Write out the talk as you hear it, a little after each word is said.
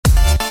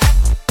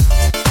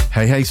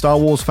Hey Star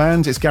Wars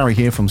fans, it's Gary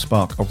here from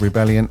Spark of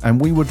Rebellion,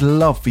 and we would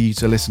love for you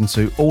to listen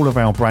to all of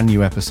our brand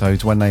new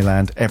episodes when they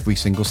land every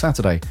single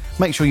Saturday.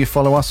 Make sure you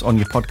follow us on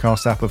your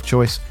podcast app of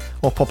choice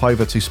or pop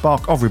over to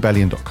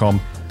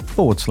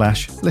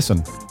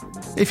sparkofrebellion.com/listen.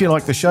 If you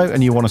like the show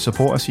and you want to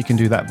support us, you can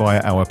do that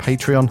via our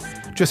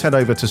Patreon. Just head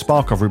over to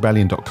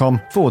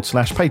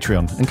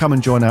sparkofrebellion.com/Patreon and come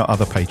and join our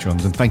other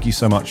patrons, and thank you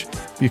so much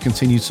for your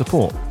continued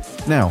support.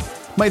 Now,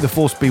 may the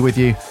Force be with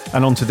you,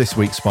 and on to this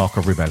week's Spark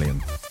of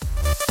Rebellion.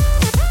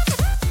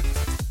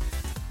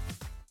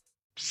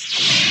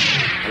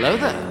 Hello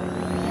there.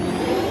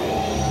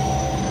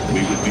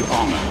 We would be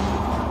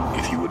honored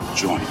if you would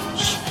join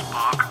us.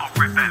 Spark of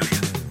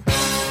Rebellion.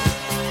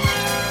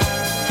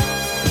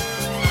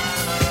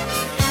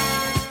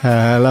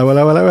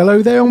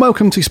 Hello there, and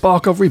welcome to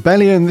Spark of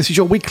Rebellion. This is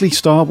your weekly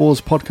Star Wars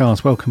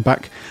podcast. Welcome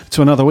back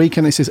to another week,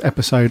 and this is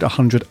episode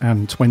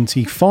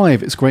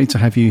 125. It's great to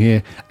have you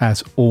here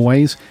as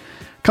always.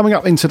 Coming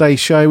up in today's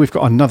show, we've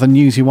got another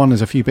newsy one.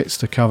 There's a few bits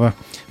to cover.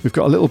 We've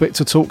got a little bit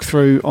to talk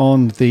through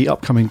on the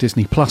upcoming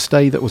Disney Plus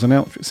Day that was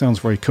announced. It sounds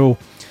very cool.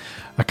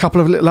 A couple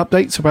of little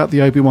updates about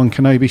the Obi-Wan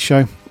Kenobi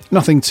show.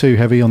 Nothing too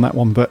heavy on that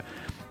one, but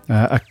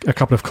a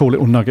couple of cool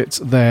little nuggets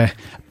there.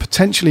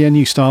 Potentially a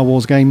new Star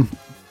Wars game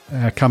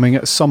coming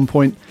at some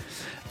point.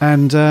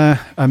 And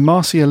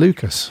Marcia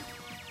Lucas,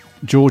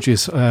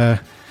 George's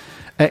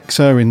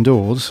ex-her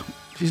indoors,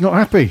 she's not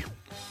happy.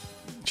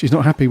 She's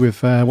not happy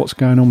with what's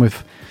going on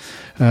with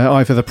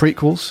either the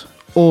prequels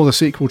or the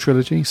sequel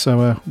trilogy,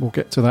 so we'll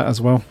get to that as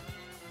well.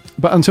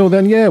 But until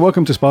then,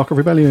 welcome to Spark of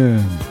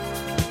Rebellion.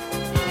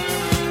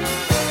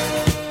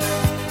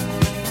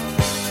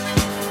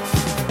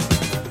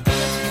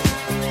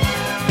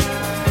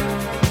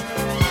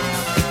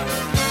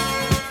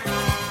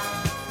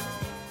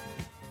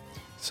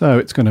 So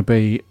it's going to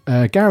be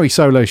a Gary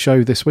solo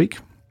show this week.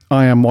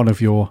 I am one of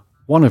your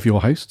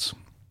hosts.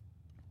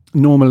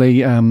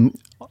 Normally,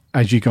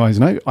 as you guys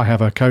know, I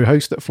have a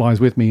co-host that flies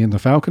with me in the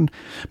Falcon,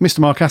 Mr.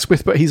 Mark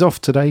Asquith, but he's off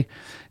today.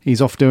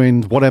 He's off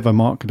doing whatever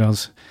Mark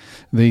does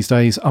these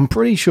days. I'm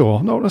pretty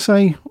sure, not to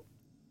say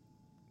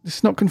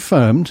it's not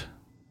confirmed,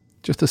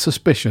 just a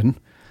suspicion,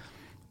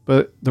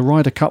 but the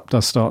Ryder Cup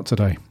does start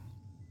today.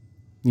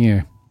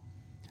 Yeah.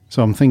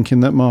 So I'm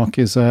thinking that Mark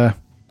is going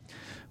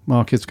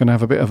to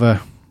have a bit of a...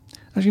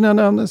 Actually, no,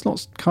 let's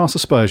not cast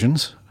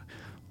aspersions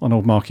on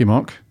old Marky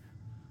Mark.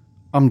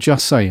 I'm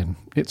just saying,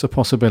 it's a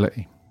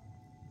possibility.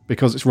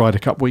 Because it's Ryder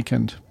Cup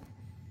weekend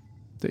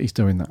that he's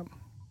doing that.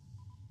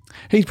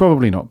 He's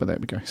probably not, but there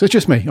we go. So it's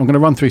just me. I'm going to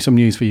run through some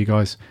news for you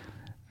guys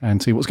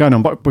and see what's going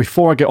on. But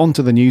before I get on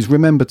to the news,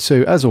 remember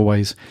to, as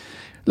always,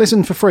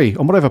 listen for free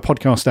on whatever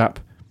podcast app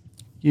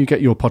you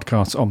get your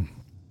podcasts on.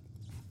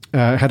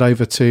 Head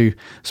over to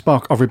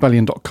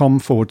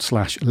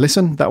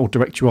sparkofrebellion.com/listen. That will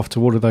direct you off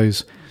to all of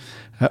those,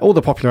 all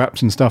the popular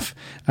apps and stuff.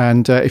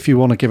 And if you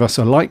want to give us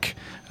a like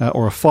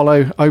or a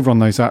follow over on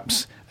those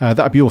apps,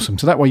 that'd be awesome.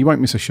 So that way you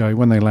won't miss a show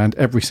when they land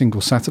every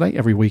single Saturday,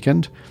 every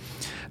weekend.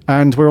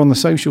 And we're on the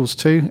socials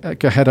too.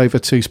 Go head over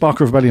to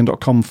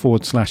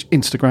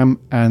sparkofrebellion.com/Instagram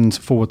and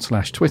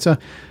 /Twitter.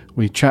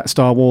 We chat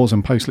Star Wars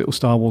and post little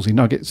Star Warsy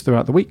nuggets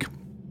throughout the week.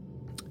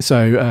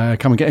 So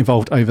come and get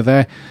involved over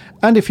there.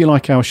 And if you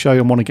like our show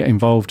and want to get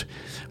involved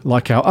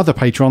like our other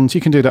patrons,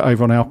 you can do that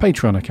over on our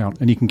Patreon account.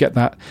 And you can get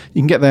that.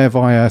 You can get there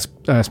via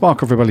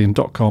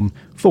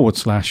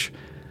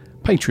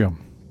sparkofrebellion.com/Patreon.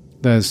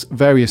 There's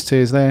various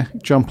tiers there.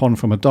 Jump on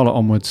from $1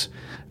 onwards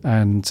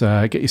and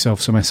get yourself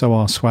some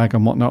SOR swag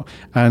and whatnot.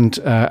 And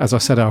as I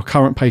said, our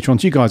current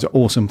patrons, you guys are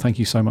awesome. Thank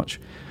you so much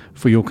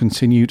for your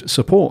continued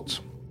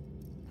support.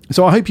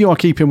 So I hope you are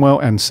keeping well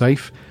and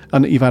safe,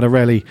 and that you've had a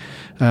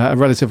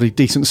relatively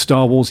decent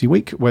Star Warsy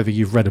week, whether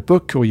you've read a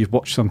book or you've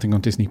watched something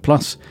on Disney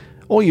Plus,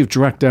 or you've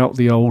dragged out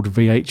the old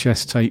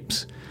VHS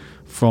tapes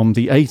from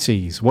the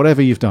 80s.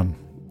 Whatever you've done,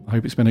 I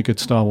hope it's been a good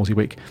Star Warsy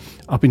week.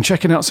 I've been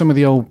checking out some of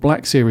the old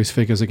Black Series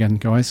figures again,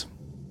 guys.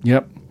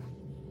 Yep.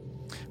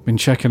 Been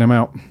checking them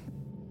out.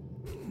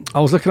 I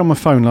was looking on my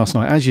phone last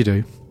night, as you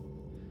do.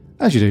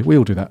 As you do, we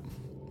all do that.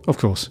 Of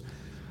course.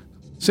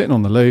 Sitting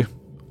on the loo,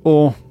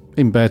 or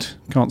in bed,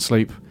 can't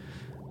sleep.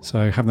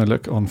 So having a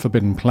look on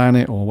Forbidden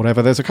Planet or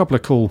whatever. There's a couple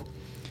of cool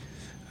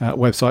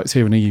websites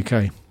here in the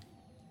UK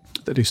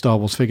that do Star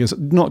Wars figures,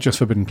 not just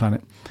Forbidden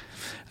Planet.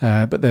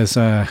 But there's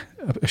a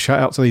shout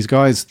out to these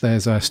guys.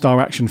 There's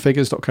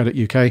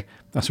staractionfigures.co.uk.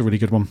 That's a really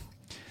good one.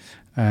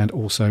 And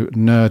also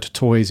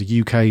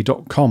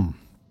nerdtoysuk.com.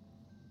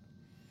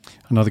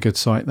 Another good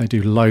site. They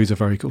do loads of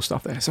very cool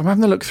stuff there. So I'm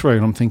having a look through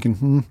and I'm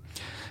thinking,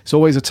 it's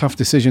always a tough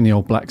decision, the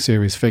old Black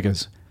Series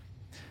figures.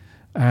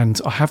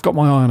 And I have got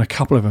my eye on a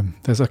couple of them.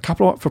 There's a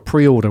couple up for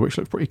pre-order, which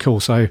look pretty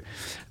cool. So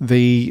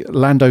the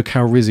Lando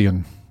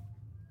Calrissian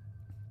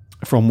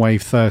from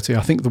Wave 30.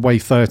 I think the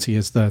Wave 30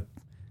 is the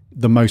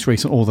most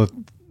recent, or the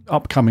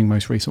upcoming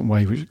most recent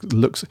wave, which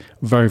looks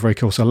very, very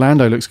cool. So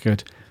Lando looks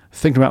good.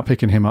 Thinking about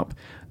picking him up.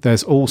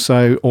 There's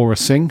also Aura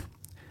Singh,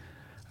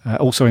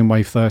 also in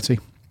Wave 30.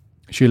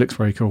 She looks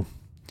very cool.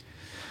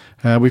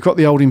 We've got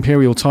the old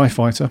Imperial TIE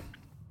Fighter,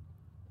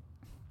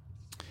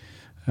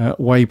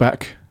 way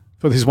back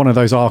But this is one of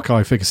those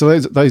archive figures. So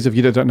those of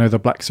you that don't know the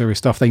Black Series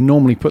stuff, they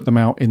normally put them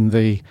out in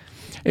the...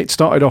 It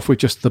started off with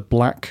just the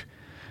black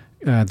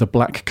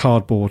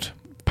cardboard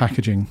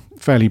packaging,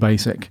 fairly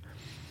basic.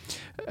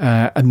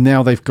 And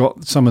now they've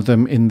got some of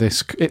them in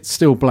this... It's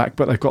still black,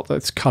 but they've got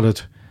this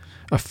coloured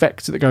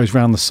effect that goes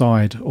around the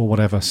side or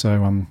whatever.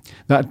 So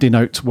that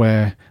denotes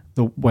where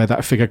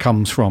that figure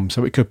comes from.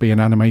 So it could be an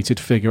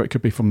animated figure, it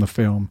could be from the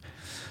film,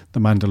 The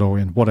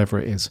Mandalorian, whatever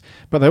it is.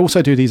 But they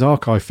also do these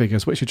archive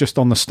figures, which are just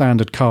on the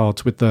standard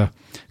cards with the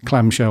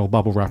clamshell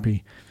bubble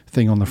wrappy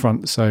thing on the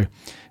front. So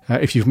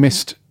if you've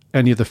missed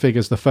any of the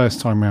figures the first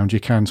time round,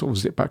 you can sort of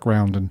zip back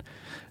round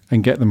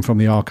and get them from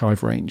the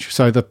archive range.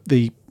 So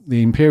the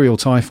Imperial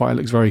TIE Fighter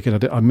looks very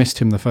good. I missed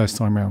him the first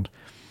time round.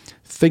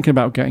 Thinking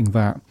about getting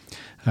that.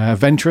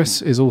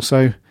 Ventress is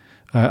also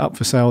up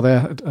for sale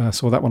there.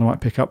 Saw that one I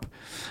might pick up.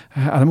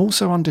 And I'm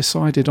also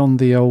undecided on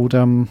the old...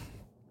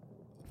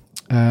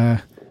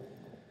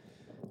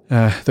 the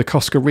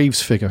Cosca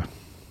Reeves figure.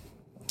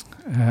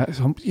 I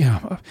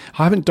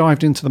haven't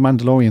dived into the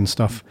Mandalorian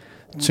stuff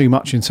too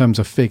much in terms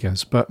of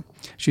figures, but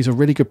she's a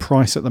really good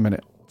price at the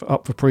minute,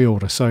 up for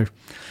pre-order. So,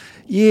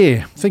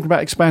 yeah, thinking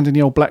about expanding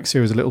the old Black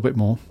Series a little bit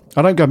more.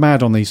 I don't go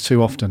mad on these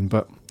too often,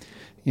 but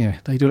yeah,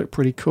 they do look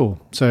pretty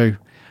cool. So,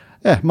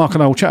 yeah, Mark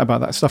and I will chat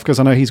about that stuff because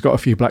I know he's got a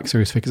few Black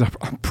Series figures.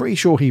 I'm pretty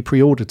sure he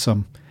pre-ordered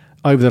some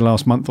over the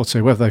last month or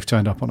two. Whether they've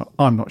turned up or not,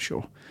 I'm not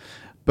sure.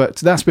 But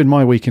that's been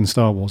my week in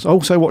Star Wars. I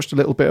also watched a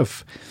little bit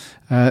of...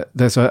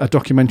 there's a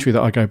documentary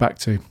that I go back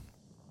to.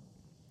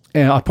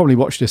 Yeah, I probably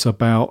watch this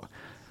about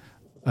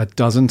a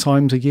dozen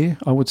times a year,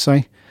 I would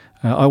say.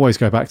 I always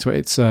go back to it.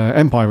 It's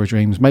Empire of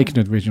Dreams, making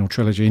an original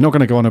trilogy. Not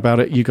going to go on about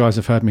it. You guys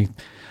have heard me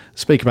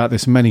speak about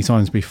this many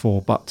times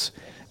before, but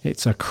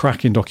it's a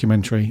cracking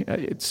documentary.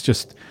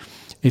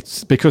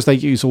 It's because they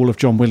use all of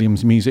John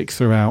Williams' music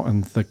throughout,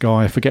 and the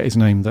guy, I forget his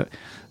name, that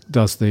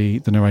does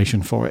the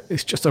narration for it.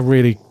 It's just a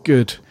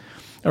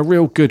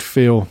real good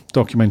feel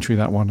documentary,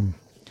 that one.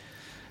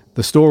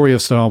 The story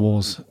of Star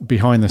Wars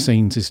behind the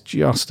scenes is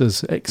just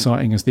as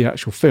exciting as the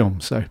actual film,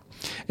 so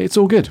it's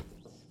all good.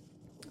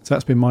 So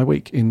that's been my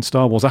week in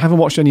Star Wars. I haven't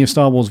watched any of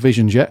Star Wars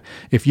Visions yet.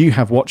 If you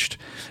have watched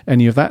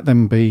any of that,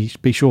 then be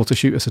sure to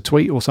shoot us a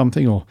tweet or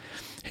something, or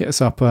hit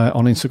us up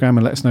on Instagram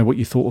and let us know what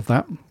you thought of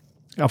that.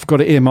 I've got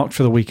it earmarked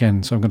for the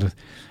weekend, so I'm going to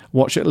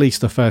watch at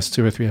least the first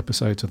 2 or 3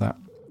 episodes of that.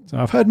 So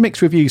I've heard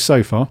mixed reviews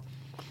so far.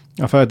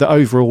 I've heard that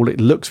overall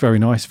it looks very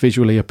nice,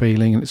 visually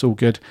appealing, and it's all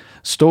good.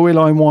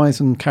 Storyline-wise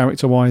and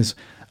character-wise,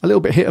 a little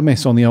bit hit or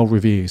miss on the old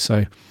reviews.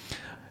 So,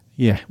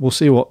 yeah, we'll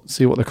see what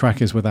the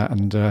crack is with that.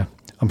 And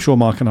I'm sure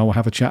Mark and I will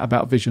have a chat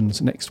about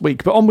Visions next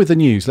week. But on with the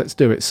news, let's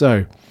do it.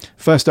 So,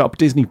 first up,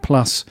 Disney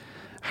Plus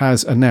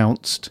has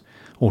announced,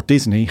 or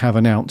Disney have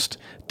announced,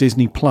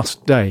 Disney Plus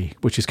Day,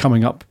 which is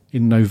coming up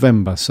in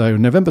November. So,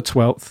 November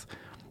 12th,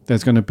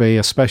 there's going to be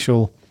a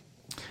special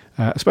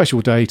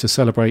day to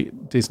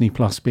celebrate Disney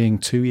Plus being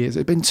 2 years.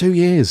 It's been 2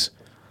 years.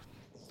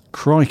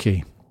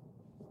 Crikey.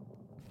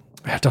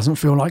 It doesn't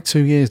feel like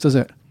 2 years, does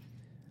it?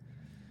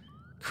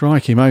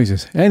 Crikey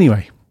Moses.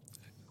 Anyway,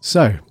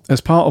 so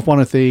as part of one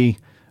of the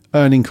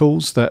earning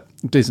calls that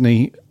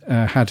Disney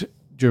had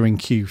during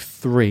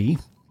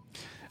Q3,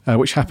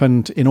 which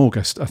happened in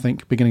August, I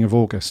think, beginning of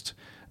August,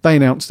 they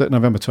announced that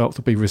November 12th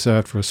will be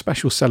reserved for a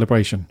special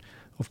celebration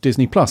of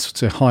Disney Plus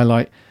to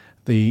highlight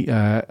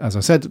as I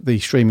said, the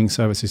streaming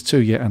service's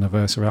 2-year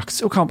anniversary. I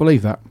still can't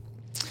believe that.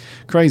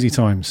 Crazy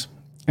times.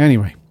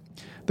 Anyway,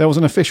 there was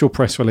an official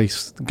press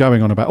release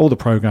going on about all the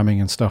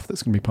programming and stuff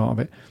that's going to be part of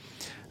it.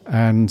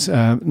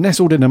 And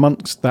nestled in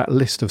amongst that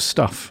list of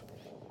stuff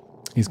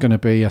is going to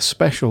be a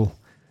special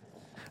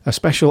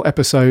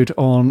episode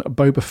on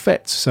Boba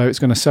Fett. So it's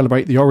going to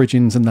celebrate the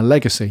origins and the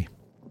legacy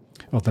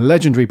of the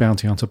legendary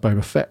bounty hunter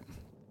Boba Fett,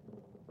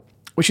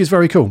 which is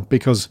very cool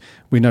because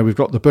we know we've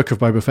got the Book of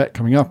Boba Fett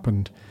coming up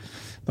and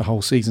the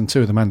whole season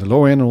 2 of The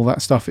Mandalorian and all that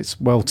stuff. It's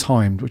well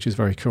timed, which is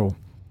very cool.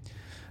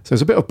 So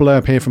there's a bit of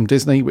blurb here from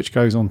Disney, which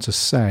goes on to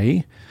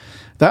say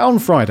that on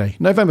Friday,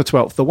 November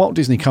 12th, the Walt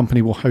Disney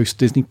Company will host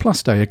Disney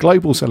Plus Day, a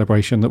global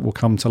celebration that will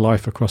come to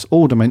life across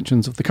all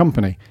dimensions of the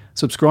company.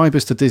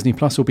 Subscribers to Disney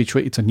Plus will be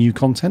treated to new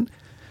content.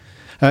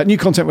 New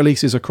content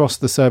releases across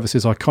the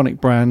service's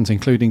iconic brands,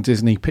 including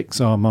Disney,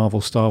 Pixar,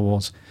 Marvel, Star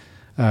Wars,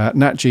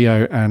 Nat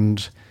Geo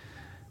and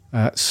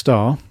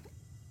Star.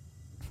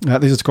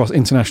 This is across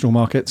international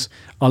markets,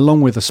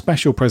 along with a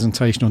special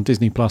presentation on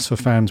Disney Plus for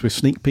fans with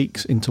sneak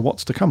peeks into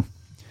what's to come,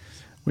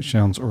 which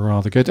sounds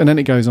rather good. And then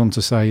it goes on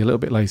to say a little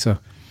bit later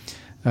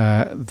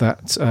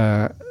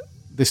that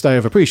this Day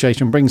of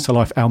Appreciation brings to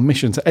life our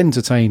mission to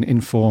entertain,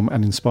 inform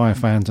and inspire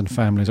fans and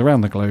families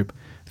around the globe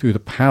through the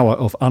power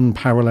of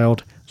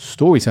unparalleled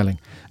storytelling,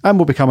 and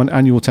will become an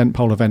annual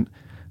tentpole event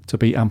to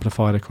be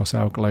amplified across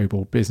our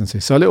global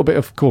businesses. So a little bit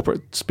of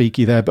corporate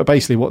speaky there, but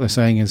basically what they're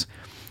saying is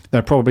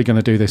they're probably going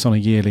to do this on a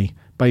yearly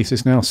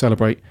basis now,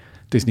 celebrate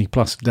Disney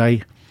Plus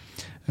Day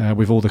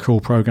with all the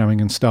cool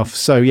programming and stuff.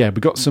 So yeah,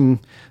 we've got some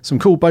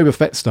cool Boba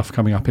Fett stuff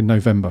coming up in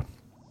November.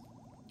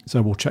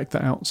 So we'll check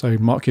that out. So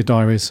mark your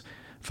diaries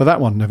for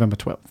that one, November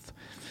 12th.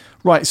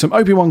 Right, some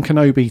Obi-Wan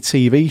Kenobi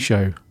TV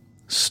show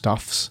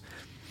stuffs.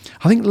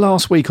 I think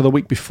last week or the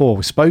week before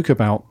we spoke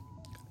about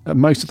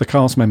most of the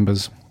cast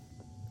members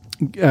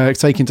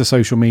taking to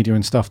social media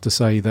and stuff to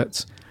say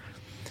that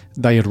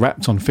they had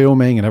wrapped on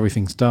filming and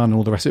everything's done and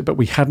all the rest of it, but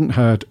we hadn't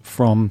heard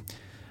from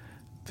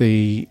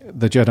the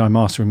Jedi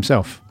Master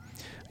himself,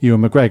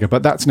 Ewan McGregor.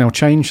 But that's now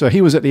changed. So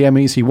he was at the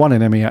Emmys. He won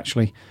an Emmy,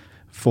 actually,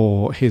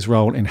 for his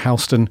role in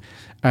Halston.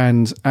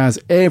 And as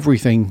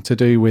everything to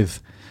do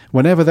with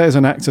whenever there's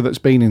an actor that's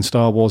been in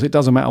Star Wars, it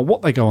doesn't matter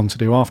what they go on to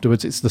do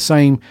afterwards. It's the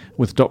same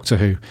with Doctor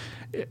Who.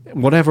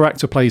 Whatever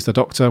actor plays the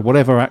Doctor,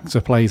 whatever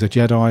actor plays a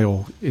Jedi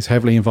or is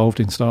heavily involved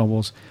in Star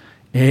Wars,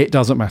 it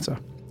doesn't matter.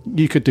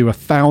 You could do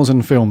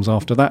 1,000 films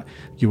after that.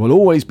 You will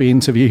always be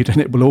interviewed and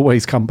it will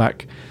always come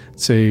back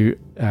to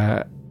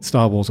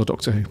Star Wars or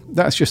Doctor Who.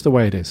 That's just the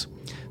way it is.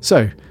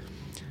 So,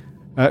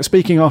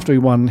 speaking after he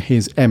won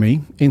his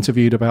Emmy,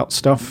 interviewed about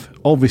stuff,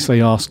 obviously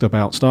asked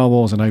about Star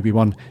Wars and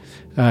Obi-Wan,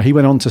 he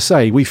went on to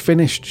say, we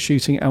finished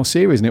shooting our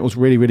series and it was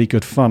really, really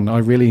good fun. I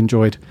really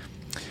enjoyed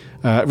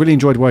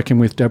working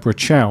with Deborah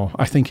Chow.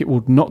 I think it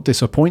will not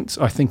disappoint.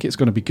 I think it's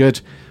going to be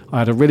good. I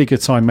had a really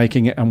good time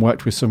making it and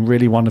worked with some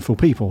really wonderful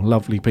people,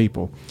 lovely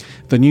people.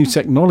 The new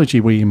technology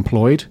we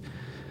employed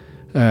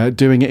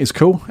doing it is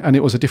cool, and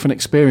it was a different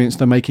experience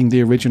than making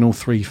the original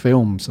 3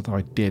 films that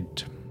I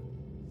did.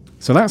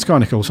 So that's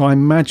kind of cool. So I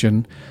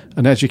imagine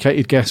an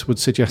educated guess would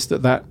suggest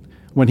that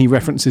when he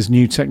references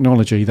new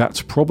technology,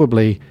 that's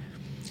probably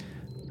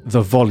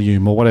the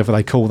volume or whatever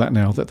they call that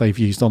now that they've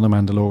used on the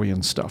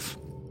Mandalorian stuff.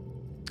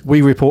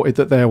 We reported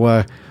that there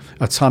were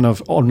a ton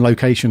of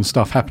on-location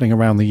stuff happening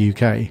around the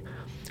UK.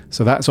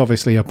 So that's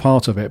obviously a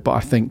part of it. But I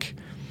think,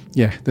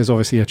 yeah, there's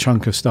obviously a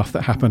chunk of stuff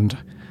that happened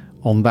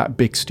on that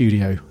big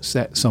studio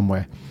set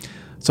somewhere.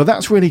 So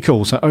that's really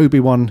cool. So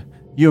Obi-Wan,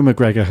 Ewan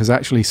McGregor has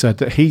actually said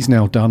that he's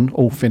now done,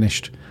 all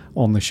finished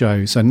on the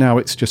show. So now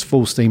it's just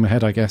full steam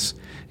ahead, I guess,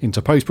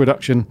 into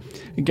post-production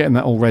and getting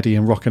that all ready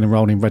and rocking and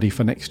rolling ready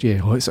for next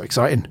year. Oh, it's so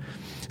exciting.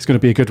 It's going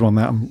to be a good one.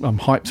 That I'm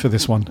hyped for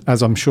this one,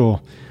 as I'm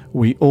sure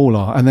we all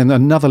are. And then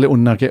another little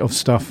nugget of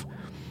stuff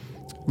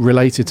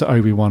related to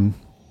Obi-Wan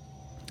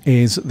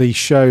is the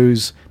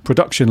show's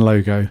production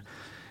logo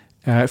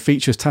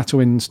features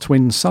Tatooine's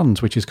twin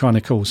suns, which is kind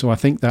of cool. So I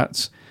think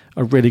that's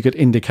a really good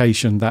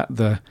indication that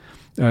the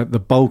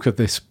bulk of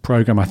this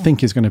program, I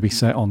think, is going to be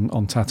set on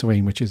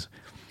Tatooine, which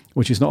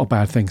is not a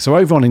bad thing. So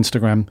over on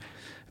Instagram,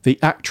 the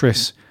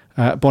actress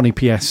Bonnie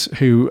P.S.,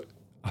 who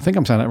I think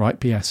I'm saying that right,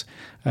 P.S.,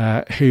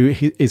 who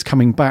is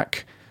coming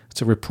back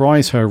to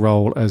reprise her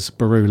role as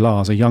Beru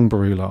Lars, a young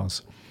Beru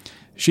Lars.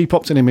 She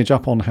popped an image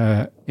up on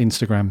her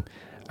Instagram,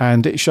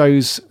 and it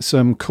shows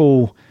some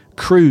cool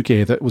crew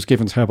gear that was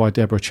given to her by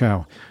Deborah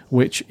Chow,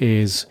 which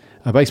is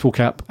a baseball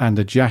cap and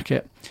a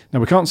jacket. Now,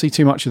 we can't see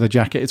too much of the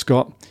jacket. It's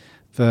got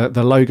the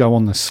logo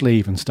on the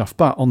sleeve and stuff,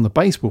 but on the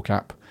baseball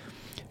cap,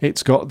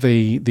 it's got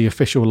the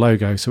official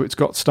logo. So it's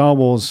got Star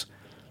Wars,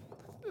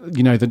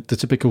 you know, the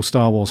typical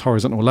Star Wars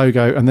horizontal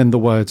logo, and then the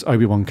words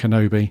Obi-Wan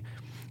Kenobi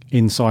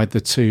inside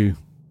the 2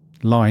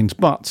 lines.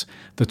 But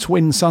the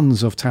twin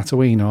suns of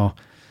Tatooine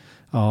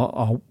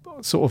are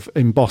sort of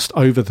embossed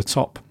over the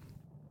top.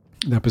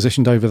 They're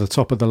positioned over the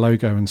top of the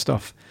logo and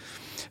stuff.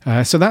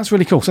 So that's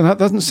really cool. So that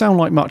doesn't sound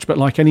like much, but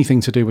like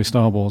anything to do with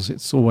Star Wars,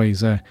 it's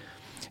always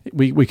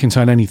we can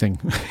turn anything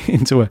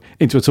into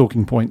a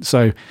talking point.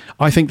 So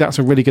I think that's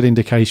a really good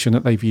indication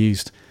that they've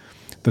used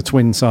the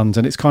twin suns,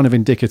 and it's kind of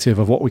indicative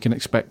of what we can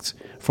expect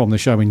from the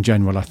show in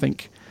general. I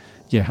think,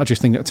 yeah, I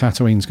just think that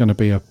Tatooine's going to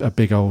be a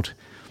big old,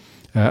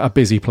 a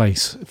busy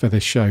place for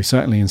this show,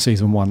 certainly in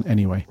season 1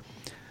 anyway.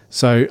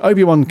 So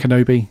Obi-Wan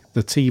Kenobi,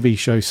 the TV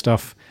show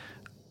stuff,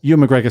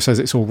 Ewan McGregor says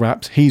it's all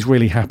wrapped. He's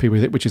really happy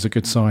with it, which is a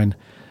good sign.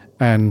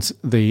 And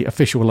the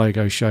official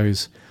logo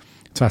shows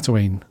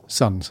Tatooine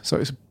suns. So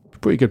it's a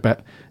pretty good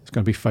bet. It's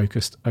going to be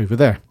focused over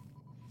there.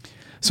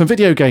 Some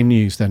video game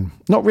news then.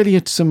 Not really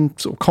some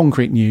sort of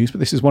concrete news, but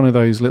this is one of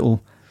those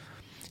little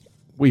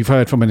we've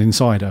heard from an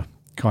insider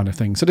kind of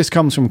thing. So this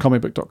comes from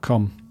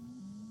comicbook.com.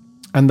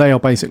 And they are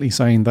basically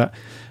saying that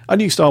a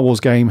new Star Wars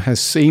game has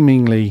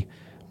seemingly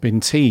been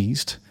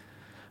teased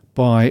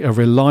by a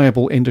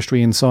reliable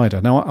industry insider.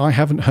 Now, I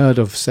haven't heard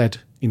of said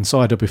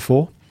insider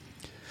before,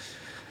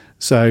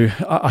 so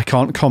I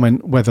can't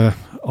comment whether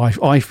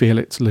I feel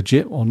it's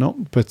legit or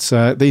not, but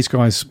these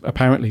guys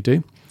apparently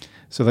do.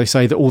 So they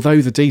say that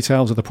although the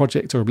details of the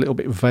project are a little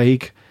bit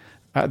vague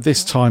at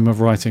this time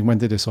of writing, when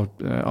did this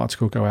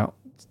article go out?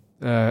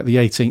 The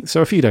 18th,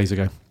 so a few days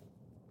ago.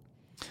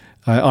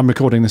 I'm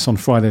recording this on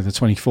Friday the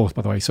 24th,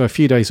 by the way, so a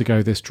few days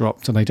ago this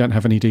dropped, and they don't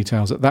have any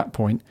details at that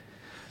point.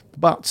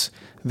 But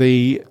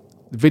the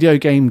video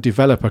game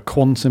developer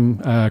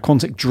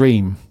Quantic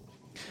Dream,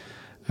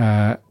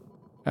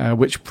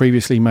 which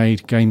previously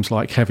made games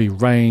like Heavy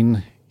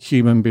Rain,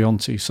 Human Beyond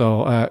Two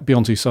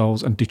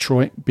Souls, and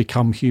Detroit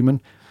Become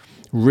Human,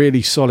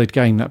 really solid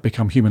game that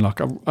Become Human, like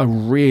a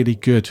really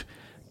good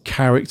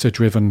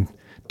character-driven,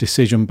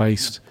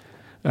 decision-based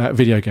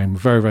video game.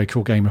 Very, very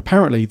cool game.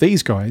 Apparently,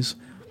 these guys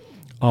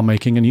are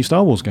making a new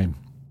Star Wars game.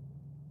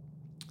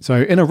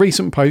 So in a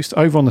recent post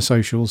over on the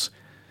socials,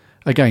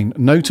 again,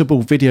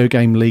 notable video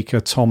game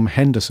leaker Tom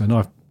Henderson,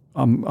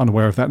 I'm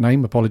unaware of that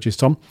name, apologies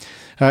Tom,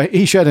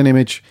 he shared an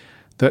image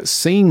that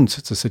seemed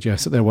to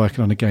suggest that they're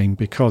working on a game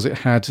because it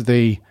had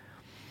the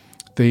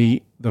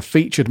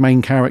featured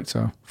main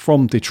character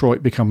from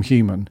Detroit Become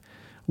Human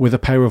with a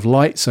pair of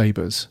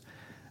lightsabers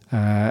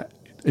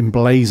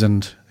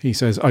emblazoned, he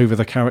says, over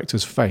the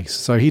character's face.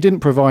 So he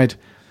didn't provide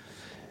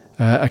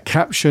a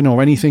caption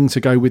or anything to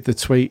go with the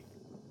tweet.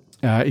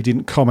 He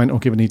didn't comment or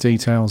give any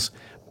details,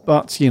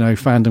 but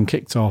fandom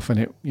kicked off, and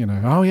it,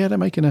 oh yeah, they're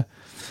making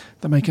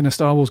a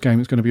Star Wars game.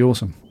 It's going to be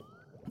awesome.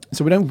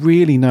 So we don't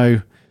really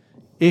know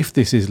if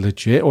this is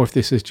legit or if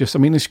this is just. I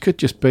mean, this could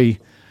just be.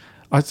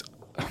 I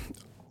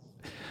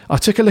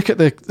took a look at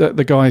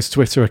the guy's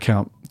Twitter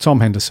account, Tom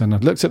Henderson. I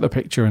looked at the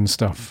picture and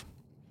stuff,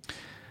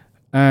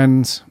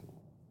 and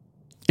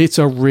it's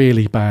a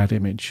really bad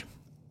image.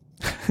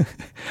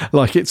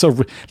 Like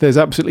there's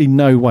absolutely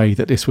no way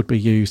that this would be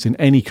used in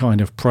any kind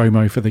of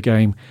promo for the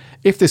game.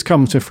 If this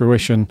comes to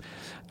fruition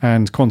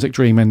and Quantic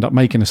Dream end up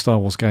making a Star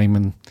Wars game,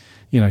 and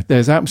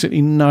there's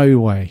absolutely no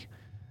way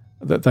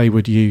that they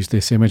would use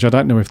this image. I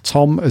don't know if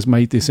Tom has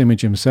made this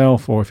image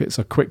himself or if it's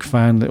a quick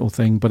fan little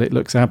thing, but it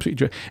looks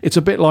absolutely. It's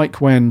a bit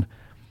like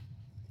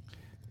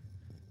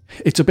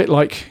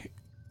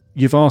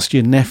you've asked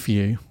your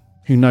nephew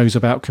who knows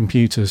about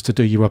computers to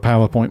do you a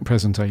PowerPoint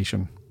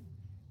presentation.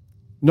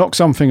 Knock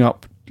something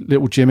up,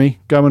 little Jimmy.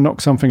 Go and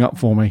knock something up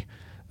for me.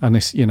 And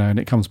this, and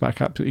it comes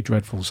back absolutely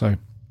dreadful. So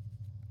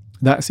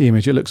that's the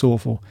image. It looks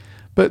awful.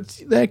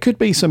 But there could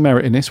be some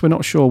merit in this. We're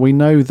not sure. We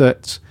know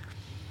that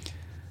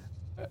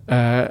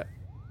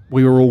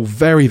we were all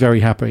very, very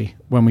happy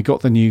when we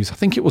got the news. I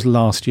think it was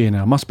last year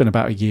now. It must have been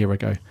about a year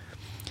ago.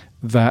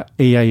 That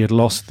EA had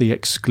lost the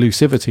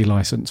exclusivity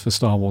license for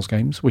Star Wars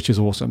games, which is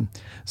awesome.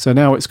 So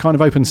now it's kind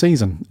of open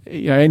season.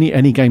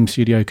 Any game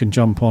studio can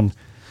jump on.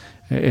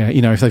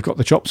 If they've got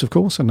the chops, of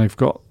course, and they've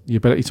got the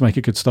ability to make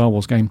a good Star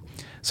Wars game.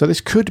 So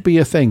this could be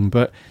a thing,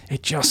 but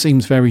it just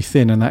seems very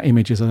thin, and that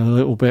image is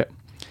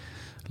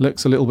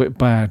looks a little bit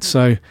bad.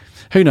 So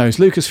who knows?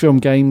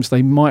 Lucasfilm Games,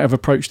 they might have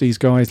approached these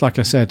guys. Like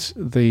I said,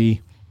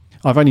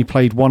 I've only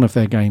played one of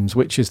their games,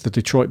 which is the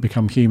Detroit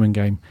Become Human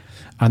game,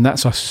 and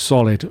that's a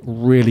solid,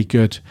 really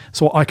good.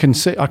 So I can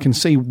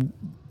see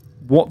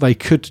what they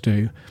could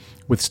do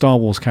with Star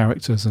Wars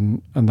characters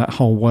and that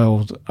whole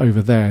world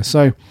over there.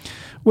 So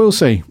we'll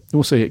see.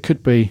 It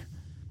could be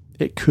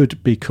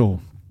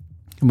cool,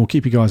 and we'll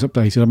keep you guys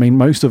updated. I mean,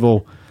 most of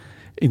all,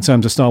 in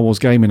terms of Star Wars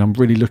gaming, I'm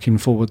really looking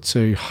forward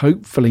to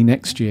hopefully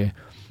next year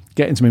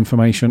getting some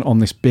information on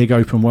this big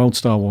open world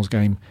Star Wars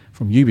game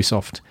from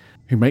Ubisoft,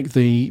 who make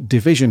the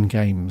Division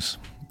games.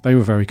 They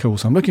were very cool,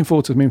 so I'm looking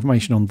forward to some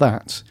information on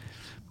that.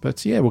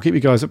 But yeah, we'll keep you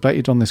guys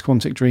updated on this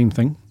Quantic Dream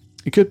thing.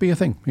 It could be a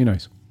thing, who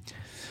knows.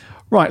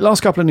 Right,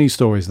 last couple of news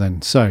stories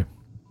then. So,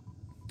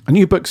 a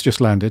new book's just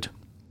landed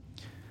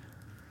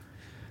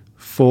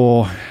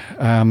for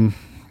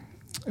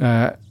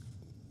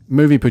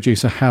movie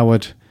producer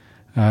Howard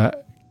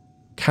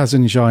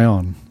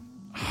Kazanjian.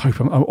 I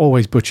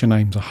always butcher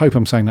names. I hope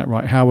I'm saying that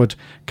right. Howard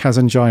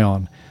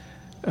Kazanjian.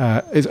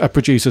 Is A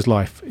Producer's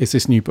Life is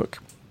this new book.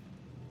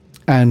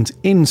 And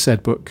in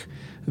said book,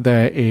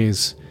 there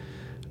is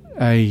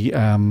there's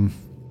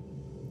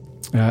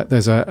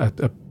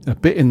a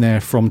bit in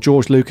there from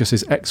George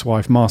Lucas's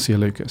ex-wife, Marcia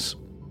Lucas.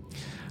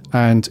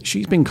 And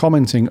she's been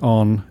commenting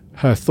on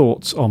her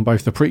thoughts on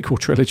both the prequel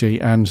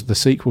trilogy and the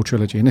sequel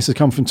trilogy. And this has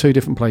come from two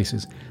different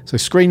places. So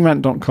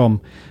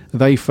ScreenRant.com,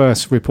 they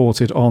first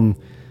reported on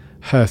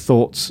her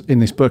thoughts in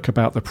this book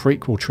about the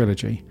prequel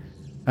trilogy.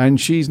 And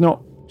she's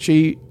not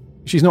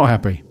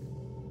happy,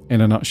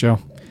 in a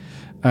nutshell.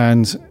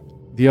 And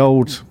the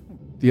old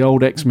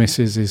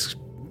ex-missus is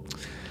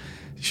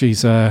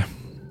she's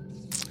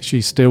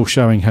still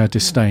showing her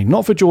disdain,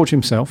 not for George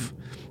himself.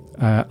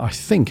 I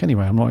think,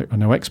 anyway, I'm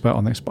no expert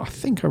on this, but I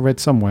think I read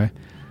somewhere,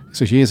 this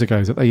was years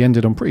ago, that they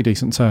ended on pretty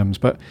decent terms.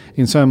 But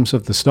in terms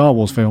of the Star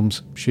Wars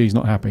films, she's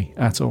not happy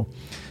at all.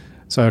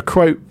 So a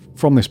quote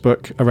from this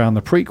book around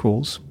the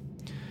prequels,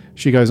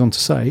 she goes on to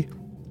say,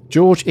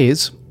 "George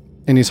is,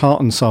 in his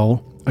heart and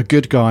soul, a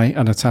good guy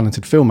and a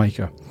talented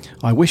filmmaker.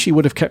 I wish he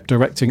would have kept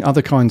directing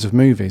other kinds of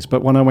movies,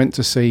 but when I went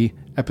to see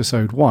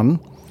episode 1,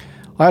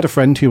 I had a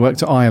friend who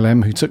worked at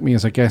ILM who took me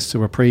as a guest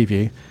to a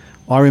preview.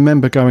 I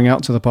remember going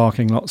out to the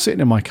parking lot, sitting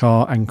in my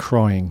car and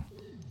crying.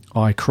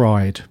 I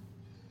cried."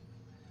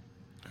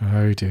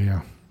 Oh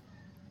dear.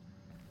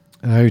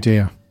 Oh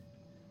dear.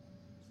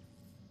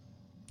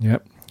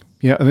 Yep.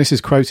 Yeah, and this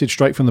is quoted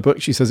straight from the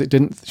book. She says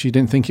she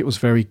didn't think it was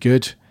very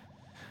good.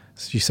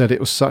 She said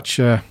it was such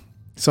a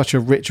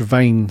rich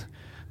vein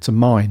to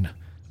mine,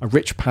 a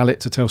rich palette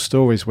to tell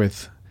stories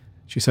with.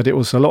 She said it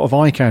was a lot of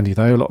eye candy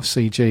though, a lot of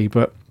CG,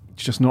 but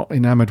she's just not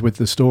enamoured with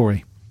the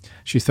story.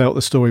 She felt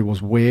the story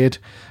was weird,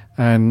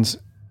 and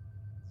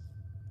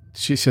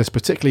she says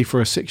particularly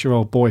for a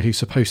 6-year-old boy who's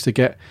supposed to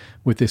get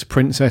with this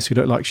princess who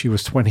looked like she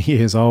was 20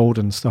 years old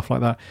and stuff like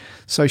that.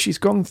 So she's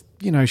gone,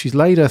 she's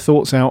laid her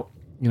thoughts out,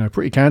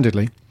 pretty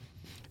candidly.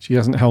 She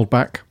hasn't held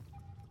back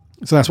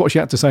So that's what she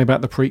had to say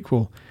about the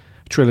prequel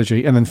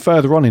trilogy. And then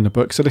further on in the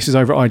book, so this is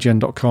over at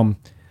IGN.com,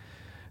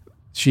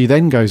 she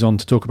then goes on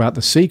to talk about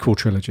the sequel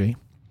trilogy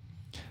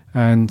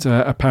and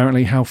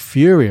apparently how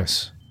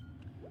furious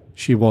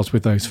she was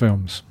with those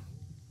films.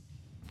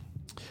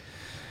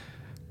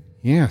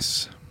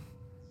 Yes.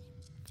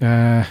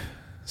 So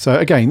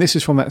again, this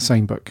is from that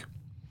same book.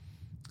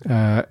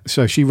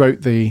 So she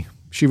wrote the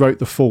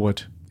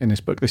foreword in this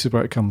book. This is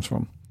where it comes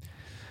from.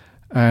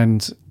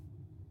 And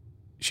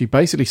she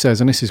basically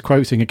says, and this is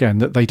quoting again,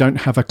 that they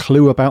don't have a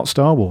clue about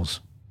Star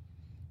Wars.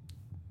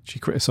 She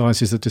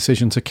criticises the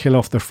decision to kill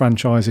off the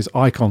franchise's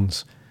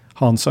icons,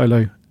 Han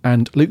Solo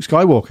and Luke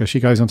Skywalker. She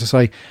goes on to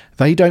say,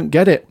 they don't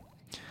get it.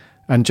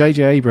 And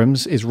J.J.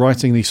 Abrams is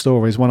writing these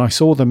stories. When I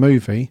saw the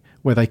movie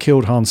where they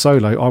killed Han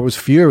Solo, I was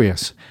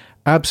furious.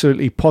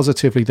 Absolutely,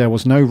 positively, there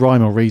was no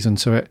rhyme or reason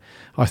to it.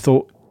 I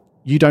thought,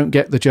 you don't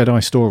get the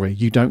Jedi story.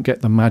 You don't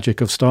get the magic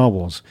of Star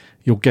Wars.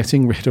 You're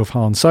getting rid of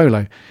Han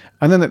Solo.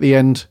 And then at the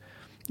end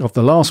of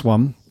the last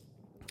one,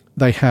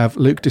 they have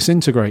Luke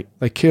disintegrate.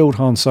 They killed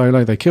Han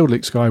Solo, they killed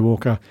Luke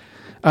Skywalker,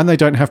 and they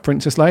don't have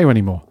Princess Leia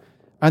anymore.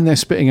 And they're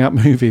spitting out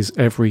movies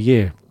every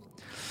year.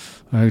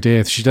 Oh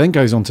dear. She then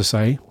goes on to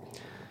say,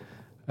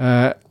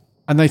 and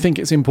they think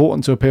it's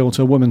important to appeal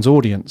to a woman's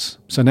audience.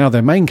 So now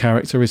their main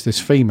character is this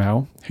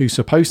female who's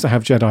supposed to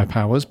have Jedi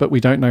powers, but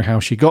we don't know how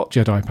she got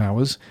Jedi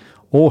powers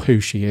or who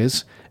she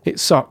is. It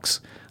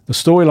sucks. The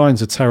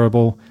storylines are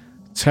terrible.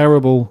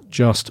 Terrible,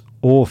 just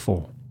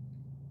awful.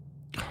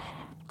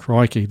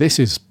 Crikey, this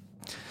is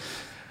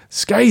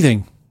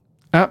scathing.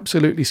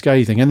 Absolutely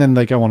scathing. And then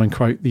they go on and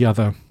quote the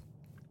other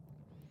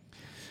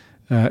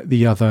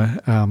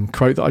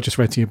quote that I just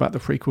read to you about the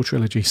prequel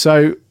trilogy.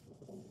 So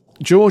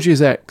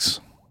George's ex.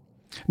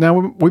 Now,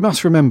 we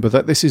must remember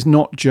that this is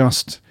not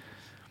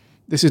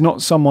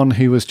someone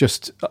who was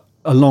just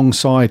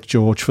alongside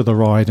George for the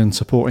ride and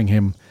supporting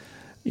him,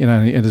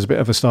 and is a bit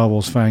of a Star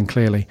Wars fan,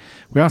 clearly.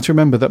 We have to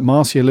remember that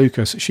Marcia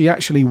Lucas, she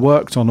actually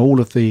worked on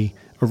all of the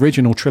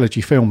original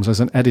trilogy films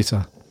as an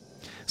editor.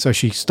 So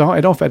she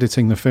started off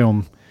editing the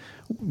film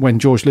when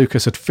George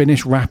Lucas had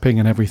finished wrapping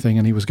and everything,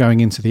 and he was going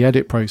into the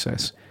edit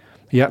process.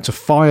 He had to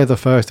fire the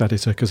first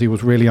editor because he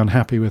was really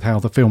unhappy with how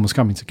the film was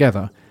coming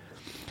together.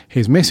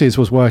 His missus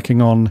was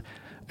working on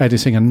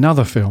editing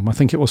another film. I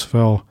think it was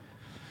was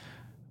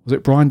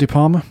it Brian De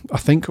Palma, I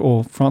think,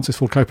 or Francis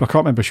Ford Coppola? I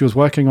can't remember. She was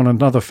working on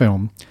another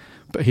film,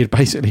 but he had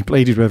basically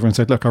pleaded with her and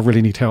said, look, I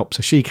really need help.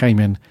 So she came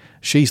in.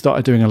 She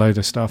started doing a load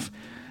of stuff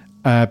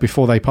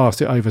before they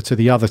passed it over to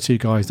the other two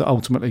guys that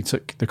ultimately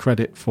took the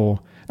credit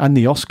for, and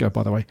the Oscar,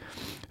 by the way,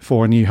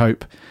 for A New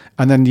Hope.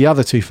 And then the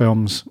other two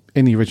films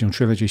in the original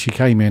trilogy, she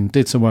came in,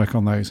 did some work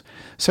on those.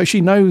 So she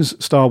knows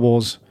Star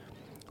Wars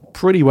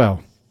pretty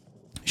well.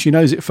 She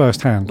knows it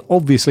firsthand,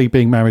 obviously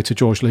being married to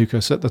George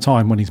Lucas at the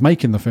time when he's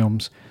making the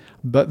films,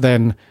 but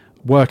then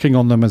working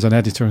on them as an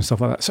editor and stuff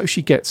like that. So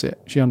she gets it.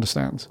 She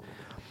understands.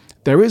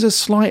 There is a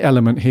slight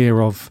element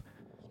here of,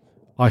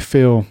 I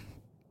feel,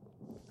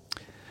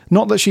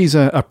 not that she's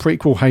a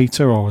prequel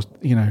hater or,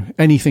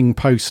 anything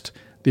post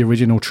the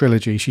original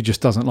trilogy she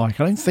just doesn't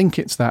like. I don't think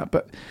it's that,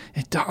 but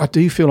I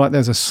do feel like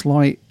there's a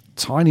slight,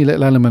 tiny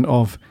little element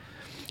of,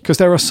 because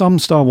there are some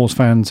Star Wars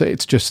fans,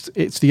 it's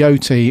the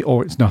OT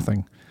or it's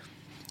nothing.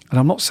 And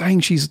I'm not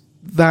saying she's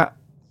that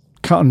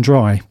cut and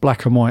dry,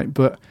 black and white,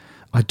 but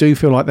I do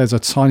feel like there's a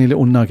tiny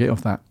little nugget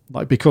of that.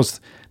 Like,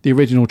 because the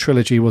original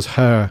trilogy was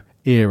her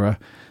era,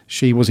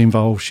 she was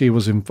involved, she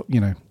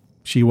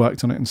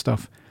worked on it and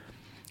stuff.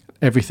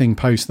 Everything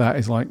post that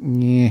is like,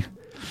 yeah,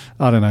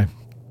 I don't know.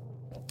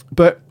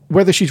 But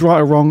whether she's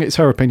right or wrong, it's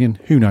her opinion.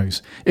 Who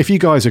knows? If you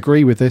guys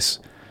agree with this,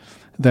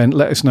 then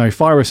let us know.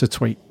 Fire us a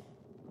tweet.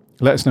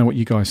 Let us know what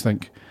you guys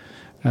think.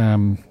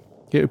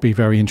 It would be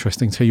very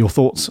interesting to hear your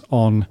thoughts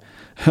on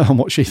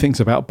what she thinks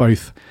about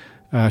both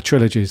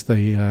trilogies, that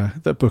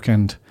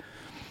bookend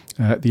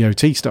the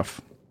OT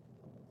stuff.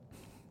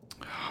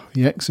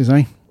 The X's,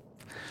 eh?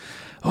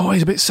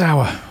 Always a bit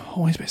sour.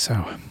 Always a bit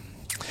sour.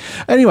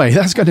 Anyway,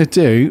 that's going to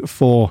do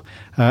for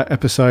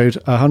episode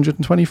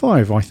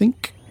 125, I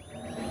think.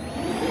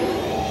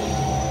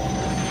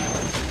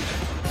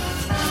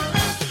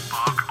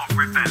 Spark of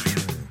Rebellion.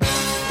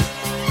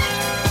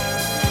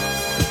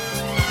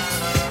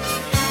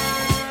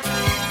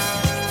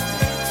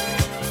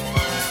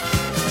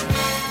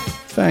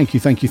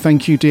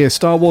 Thank you, dear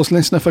Star Wars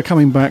listener, for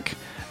coming back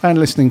and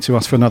listening to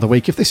us for another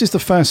week. If this is the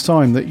first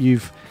time that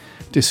you've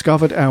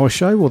discovered our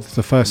show, or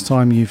the first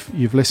time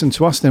you've listened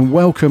to us, then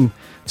welcome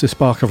to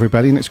Spark of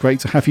Rebellion. It's great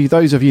to have you.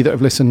 Those of you that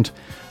have listened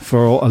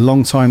for a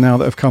long time now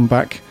that have come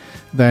back,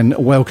 then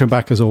welcome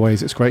back as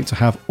always. It's great to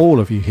have all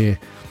of you here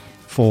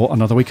for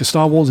another week of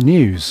Star Wars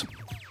news.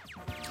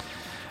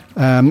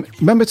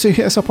 Remember to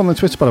hit us up on the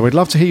Twitter, by the way. We'd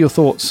love to hear your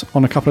thoughts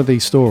on a couple of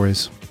these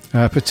stories,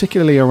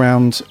 particularly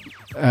around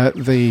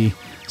the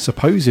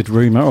supposed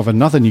rumour of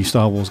another new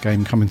Star Wars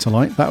game coming to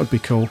light. That would be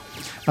cool.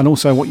 And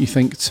also what you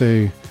think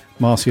to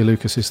Marcia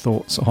Lucas's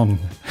thoughts on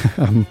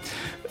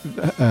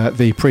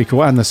the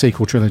prequel and the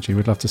sequel trilogy.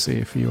 We'd love to see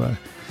if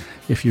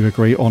you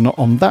agree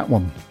on that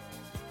one.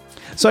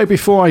 So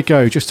before I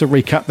go, just to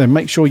recap then,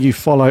 make sure you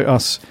follow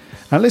us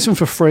and listen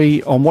for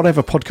free on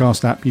whatever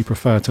podcast app you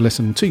prefer to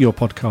listen to your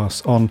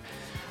podcasts on.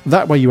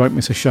 That way you won't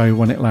miss a show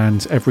when it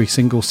lands every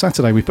single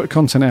Saturday. We put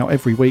content out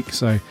every week,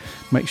 so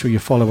make sure you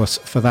follow us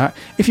for that.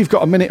 If you've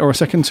got a minute or a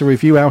second to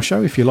review our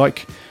show, if you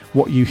like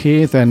what you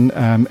hear, then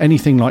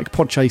anything like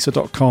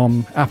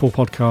podchaser.com, Apple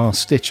Podcasts,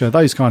 Stitcher,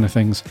 those kind of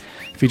things,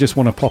 if you just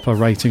want to pop a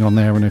rating on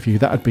there and a review,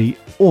 that would be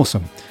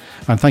awesome.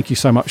 And thank you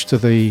so much to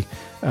the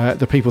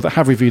people that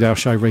have reviewed our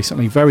show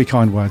recently. Very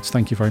kind words.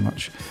 Thank you very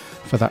much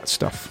for that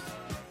stuff.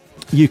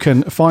 You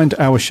can find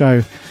our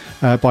show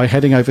by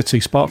heading over to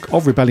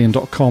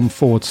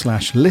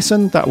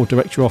sparkofrebellion.com/listen. That will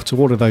direct you off to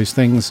all of those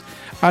things.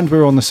 And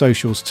we're on the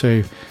socials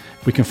too.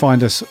 We can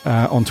find us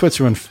on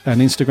Twitter and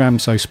Instagram.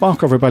 So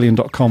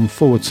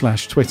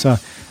sparkofrebellion.com/Twitter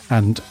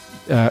and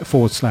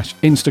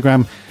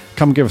 /Instagram.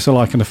 Come give us a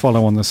like and a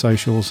follow on the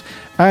socials.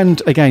 And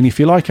again, if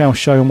you like our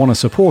show and want to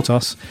support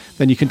us,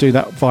 then you can do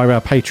that via our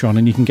Patreon,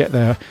 and you can get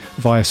there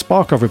via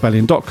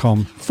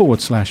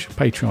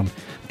sparkofrebellion.com/Patreon.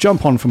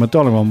 Jump on from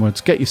 $1 onwards,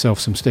 get yourself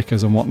some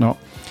stickers and whatnot,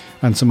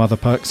 and some other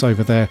perks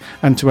over there.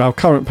 And to our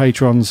current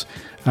patrons,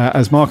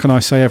 as Mark and I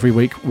say every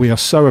week, we are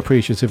so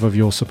appreciative of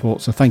your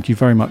support. So thank you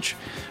very much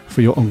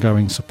for your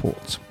ongoing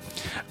support.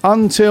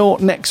 Until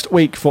next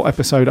week for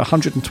episode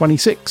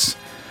 126,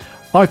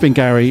 I've been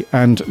Gary,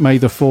 and may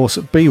the Force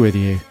be with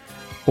you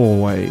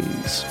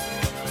always.